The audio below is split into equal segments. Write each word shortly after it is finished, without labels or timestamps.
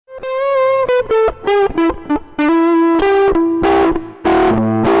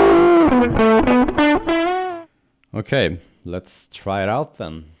Okay, let's try it out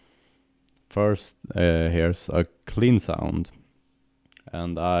then. First, here's a clean sound.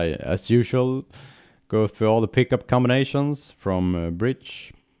 And I, as usual, go through all the pickup combinations from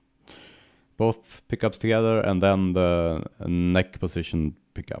bridge, both pickups together, and then the neck position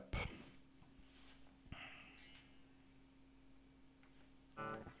pickup.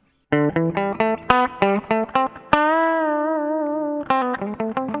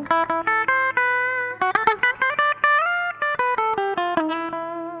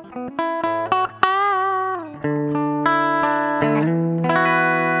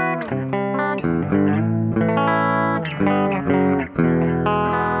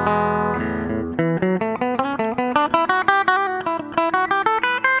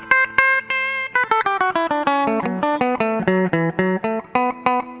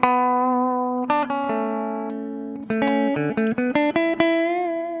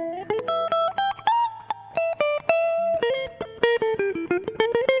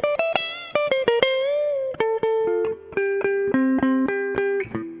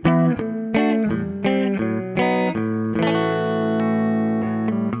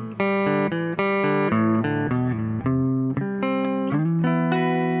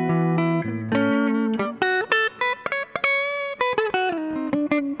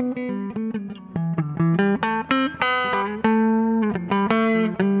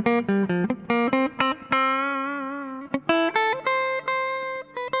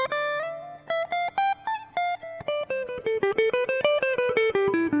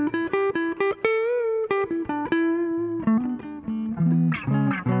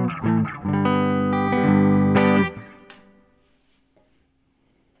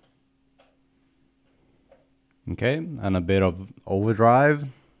 Okay, and a bit of overdrive.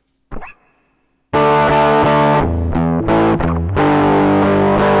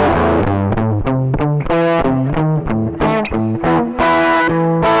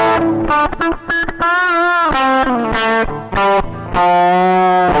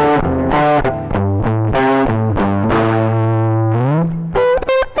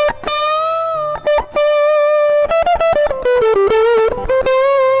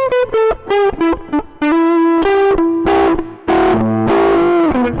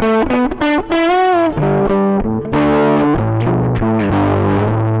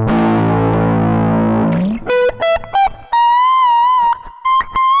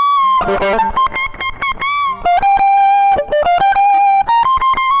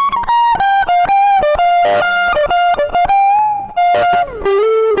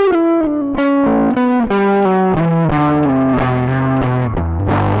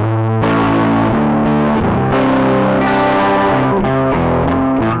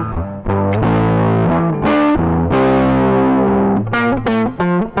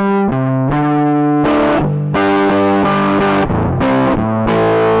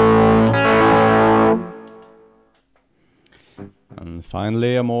 And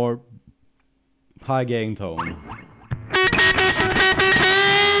finally, a more high gain tone.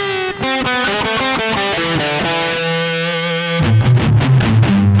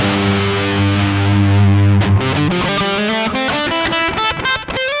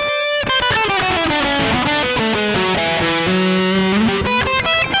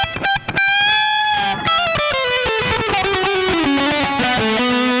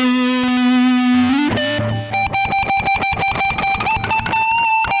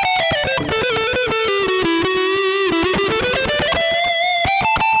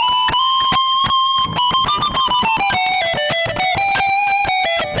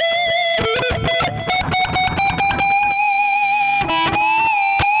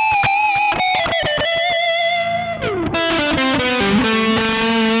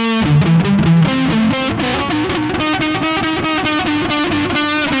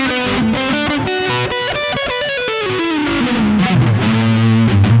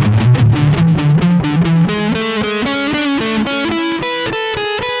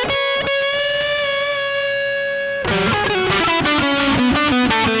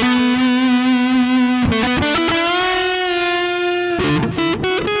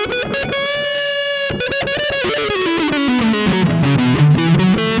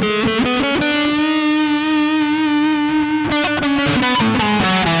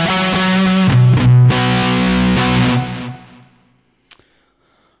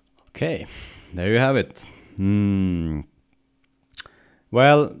 Okay, there you have it.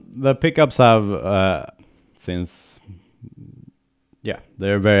 Well, the pickups have, since,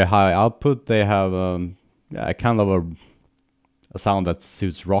 they're very high output, they have kind of a sound that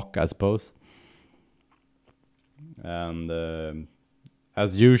suits rock, I suppose. And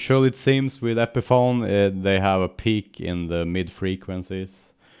as usual, it seems with Epiphone, they have a peak in the mid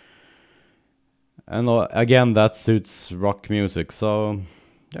frequencies. And again, that suits rock music, so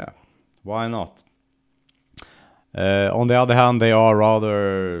yeah, why not? On the other hand, they are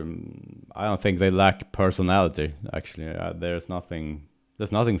rather, I don't think they lack personality, actually. There's nothing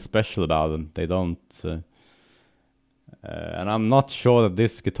special about them. They don't, and I'm not sure that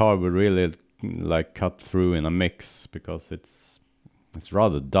this guitar would really like cut through in a mix, because it's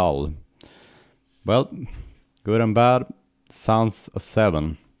rather dull. Well, good and bad, sounds a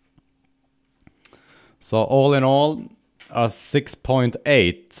 7. So all in all, a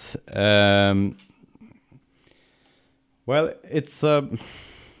 6.8. Well, it's a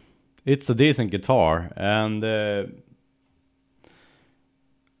decent guitar, and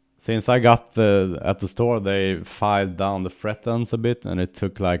since I got at the store, they filed down the fret ends a bit, and it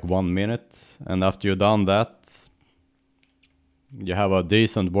took like 1 minute. And after you've done that, you have a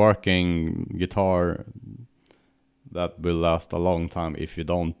decent working guitar that will last a long time if you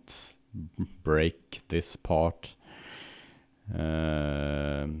don't break this part.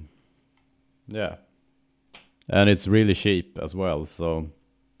 Yeah, and it's really cheap as well, so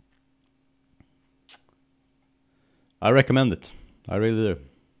I recommend it. I really do.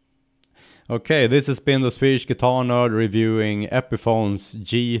 Okay, this has been the Swedish Guitar Nerd reviewing Epiphone's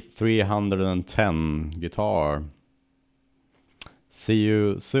G-310 guitar. See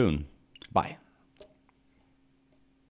you soon. Bye.